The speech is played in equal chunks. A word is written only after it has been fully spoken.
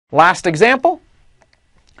Last example.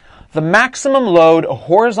 The maximum load a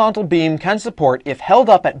horizontal beam can support if held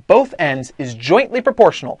up at both ends is jointly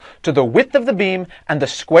proportional to the width of the beam and the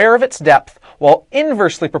square of its depth, while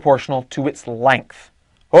inversely proportional to its length.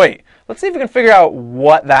 Wait, let's see if we can figure out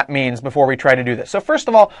what that means before we try to do this. So first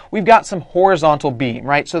of all, we've got some horizontal beam,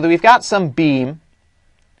 right? So that we've got some beam,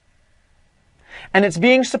 and it's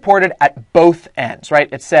being supported at both ends, right?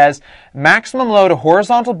 It says maximum load a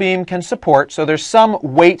horizontal beam can support, so there's some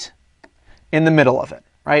weight in the middle of it,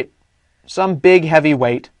 right? Some big heavy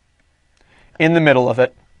weight in the middle of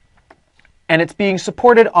it, and it's being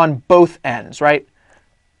supported on both ends, right?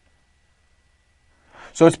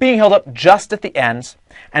 So it's being held up just at the ends,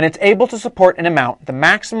 and it's able to support an amount. The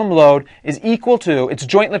maximum load is equal to, it's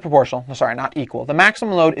jointly proportional, sorry, not equal. The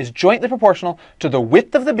maximum load is jointly proportional to the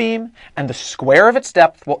width of the beam and the square of its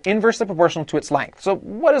depth, while inversely proportional to its length. So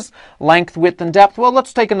what is length, width, and depth? Well,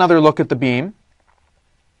 let's take another look at the beam.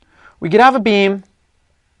 We could have a beam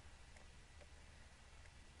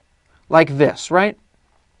like this, right?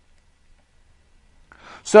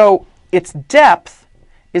 So its depth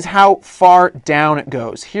is how far down it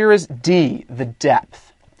goes. Here is D, the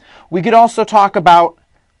depth. We could also talk about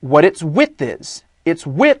what its width is. Its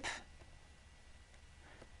width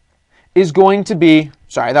is going to be,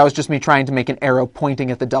 sorry, that was just me trying to make an arrow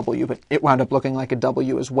pointing at the W, but it wound up looking like a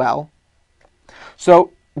W as well.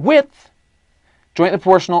 So width, jointly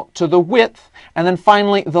proportional to the width, and then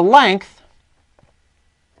finally the length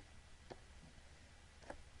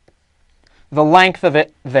of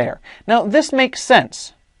it there. Now, this makes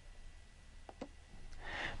sense.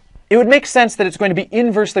 It would make sense that it's going to be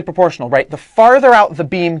inversely proportional, right? The farther out the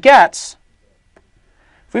beam gets,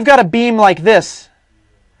 if we've got a beam like this,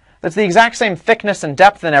 that's the exact same thickness and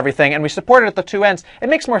depth and everything, and we support it at the two ends, it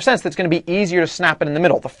makes more sense that it's going to be easier to snap it in the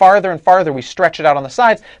middle. The farther and farther we stretch it out on the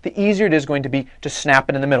sides, the easier it is going to be to snap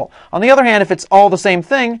it in the middle. On the other hand, if it's all the same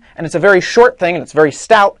thing, and it's a very short thing, and it's very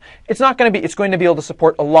stout, it's going to be able to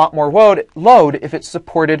support a lot more load if it's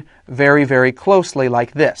supported very, very closely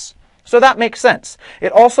like this. So that makes sense.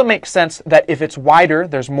 It also makes sense that if it's wider,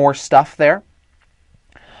 there's more stuff there.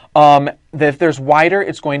 That if there's wider,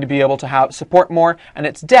 it's going to be able to support more, and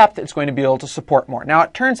its depth, it's going to be able to support more. Now,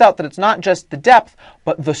 it turns out that it's not just the depth,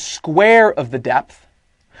 but the square of the depth.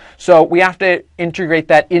 So we have to integrate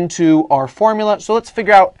that into our formula. So let's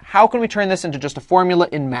figure out how can we turn this into just a formula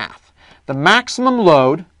in math. The maximum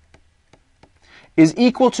load is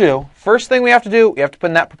equal to, first thing we have to do, we have to put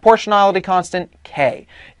in that proportionality constant, K.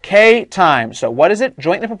 K times, so what is it?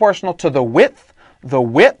 Jointly proportional to the width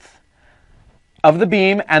of the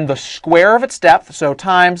beam and the square of its depth, so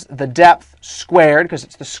times the depth squared, because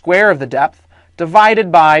it's the square of the depth,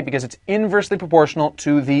 divided by, because it's inversely proportional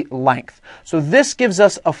to the length. So this gives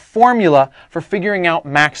us a formula for figuring out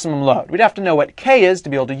maximum load. We'd have to know what K is to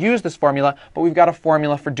be able to use this formula, but we've got a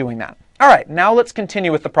formula for doing that. All right, now let's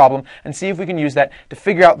continue with the problem and see if we can use that to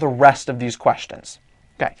figure out the rest of these questions.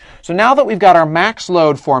 Okay, so now that we've got our max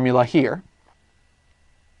load formula here,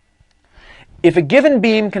 if a given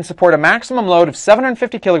beam can support a maximum load of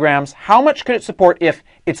 750 kilograms, how much could it support if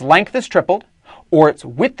its length is tripled, or its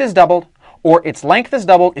width is doubled, or its length is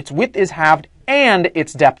doubled, its width is halved, and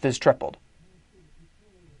its depth is tripled?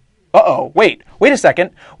 Uh-oh, wait a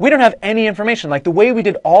second. We don't have any information. Like the way we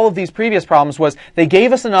did all of these previous problems was they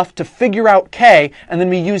gave us enough to figure out K, and then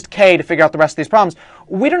we used K to figure out the rest of these problems.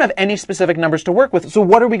 We don't have any specific numbers to work with, so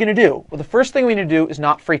what are we going to do? Well, the first thing we need to do is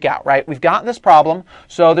not freak out, right? We've got this problem,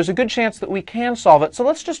 so there's a good chance that we can solve it. So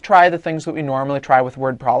let's just try the things that we normally try with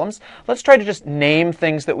word problems. Let's try to just name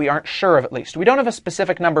things that we aren't sure of at least. We don't have a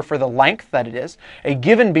specific number for the length that it is. A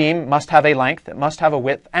given beam must have a length, it must have a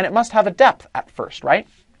width, and it must have a depth at first, right?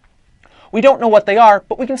 We don't know what they are,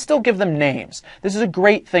 but we can still give them names. This is a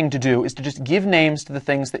great thing to do, is to just give names to the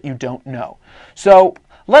things that you don't know. So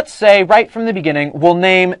let's say right from the beginning, we'll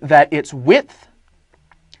name that its width,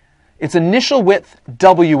 its initial width,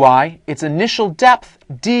 Wi, its initial depth,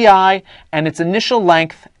 Di, and its initial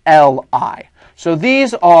length, Li. So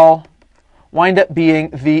these all wind up being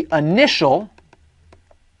the initial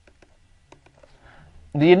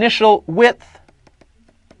width,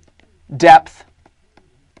 depth,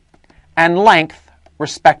 and length,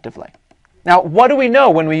 respectively. Now, what do we know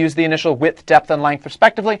when we use the initial width, depth, and length,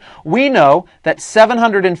 respectively? We know that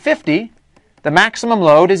 750, the maximum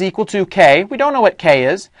load, is equal to K, we don't know what K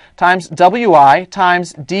is, times Wi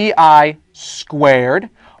times Di squared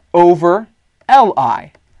over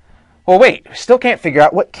Li. Well, wait, we still can't figure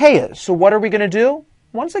out what K is. So what are we going to do?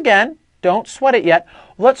 Once again, don't sweat it yet.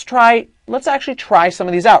 Let's actually try some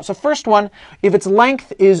of these out. So first one, if its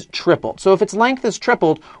length is tripled. So if its length is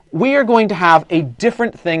tripled, we are going to have a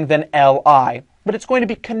different thing than Li but it's going to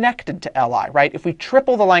be connected to Li, right? If we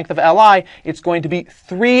triple the length of Li, it's going to be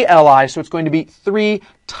 3 Li, so it's going to be 3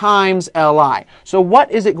 times Li. So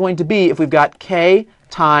what is it going to be if we've got K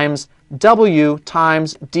times W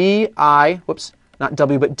times Di, whoops, not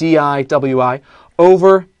W, but Di, Wi,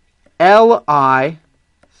 over Li,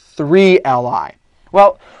 3 Li?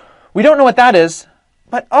 Well, we don't know what that is,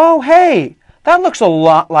 but oh, hey, that looks a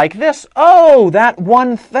lot like this. Oh,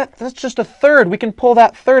 that's just a third. We can pull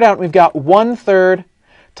that third out. We've got 1/3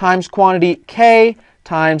 times quantity K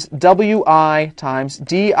times Wi times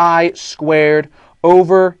Di squared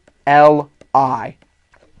over Li.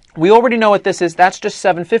 We already know what this is. That's just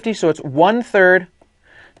 750, so it's 1/3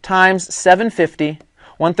 times 750.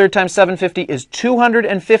 1/3 times 750 is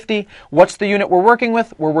 250. What's the unit we're working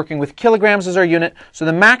with? We're working with kilograms as our unit. So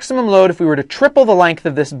the maximum load, if we were to triple the length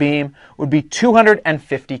of this beam, would be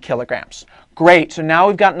 250 kilograms. Great. So now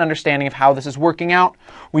we've got an understanding of how this is working out.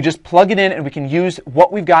 We just plug it in and we can use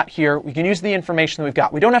what we've got here. We can use the information that we've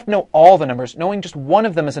got. We don't have to know all the numbers. Knowing just one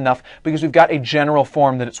of them is enough because we've got a general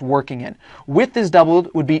form that it's working in. Width is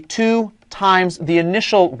doubled would be 2 times the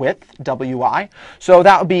initial width, Wi. So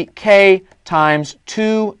that would be K times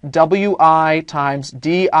 2 Wi times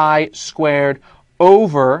Di squared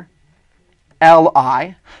over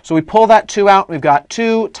Li. So we pull that 2 out. We've got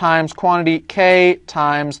 2 times quantity K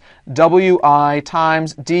times Wi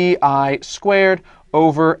times Di squared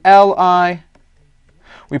over Li.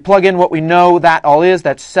 We plug in what we know that all is.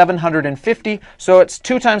 That's 750. So it's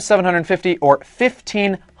 2 times 750, or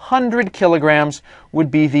 1,500 kilograms would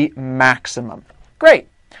be the maximum. Great.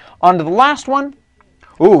 On to the last one.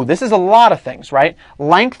 Ooh, this is a lot of things, right?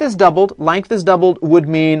 Length is doubled. Length is doubled would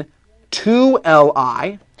mean 2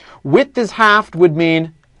 Li. Width is halved would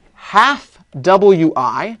mean half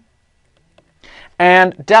Wi.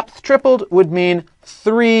 And depth tripled would mean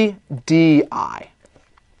 3 Di.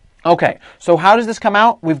 Okay, so how does this come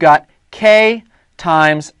out? We've got K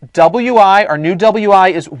times Wi. Our new Wi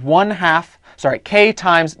is 1/2. Sorry, K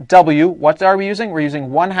times W. What are we using? We're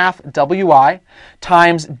using 1/2 Wi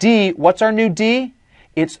times D. What's our new D?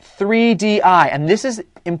 It's 3 Di, and this is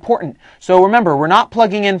important. So remember, we're not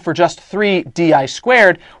plugging in for just 3 Di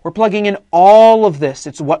squared. We're plugging in all of this.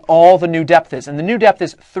 It's what all the new depth is. And the new depth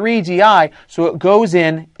is 3 Di, so it goes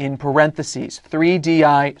in parentheses. 3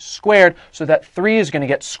 Di squared, so that 3 is going to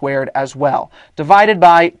get squared as well. Divided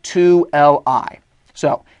by 2 Li.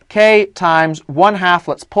 So K times 1/2.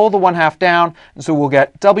 Let's pull the 1/2 down. And so we'll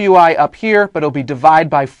get Wi up here, but it'll be divided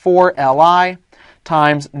by 4 Li.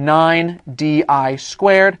 Times 9 Di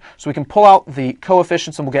squared. So we can pull out the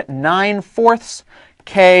coefficients and we'll get 9/4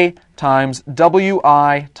 K times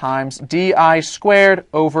Wi times Di squared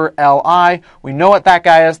over Li. We know what that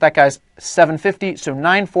guy is. That guy's 750. So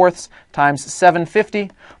 9/4 times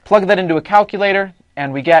 750. Plug that into a calculator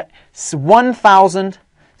and we get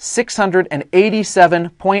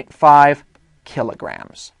 1,687.5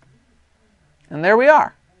 kilograms. And there we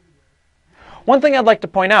are. One thing I'd like to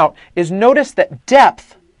point out is notice that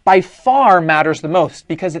depth by far matters the most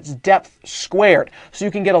because it's depth squared. So you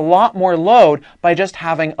can get a lot more load by just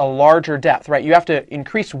having a larger depth, right? You have to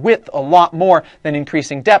increase width a lot more than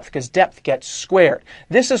increasing depth because depth gets squared.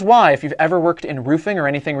 This is why if you've ever worked in roofing or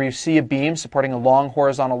anything where you see a beam supporting a long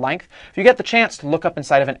horizontal length, if you get the chance to look up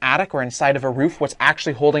inside of an attic or inside of a roof, what's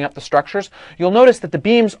actually holding up the structures, you'll notice that the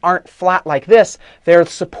beams aren't flat like this. They're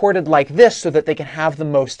supported like this so that they can have the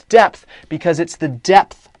most depth because it's the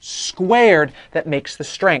depth squared that makes the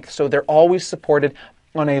strength. So they're always supported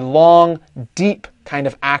on a long, deep kind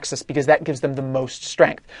of axis because that gives them the most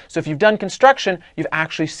strength. So if you've done construction, you've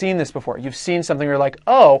actually seen this before. You've seen something where you're like,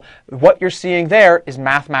 oh, what you're seeing there is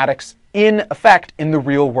mathematics in effect in the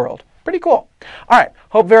real world. Pretty cool. All right,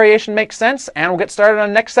 hope variation makes sense, and we'll get started on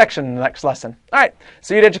the next section in the next lesson. All right,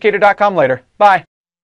 see you at Educator.com later. Bye.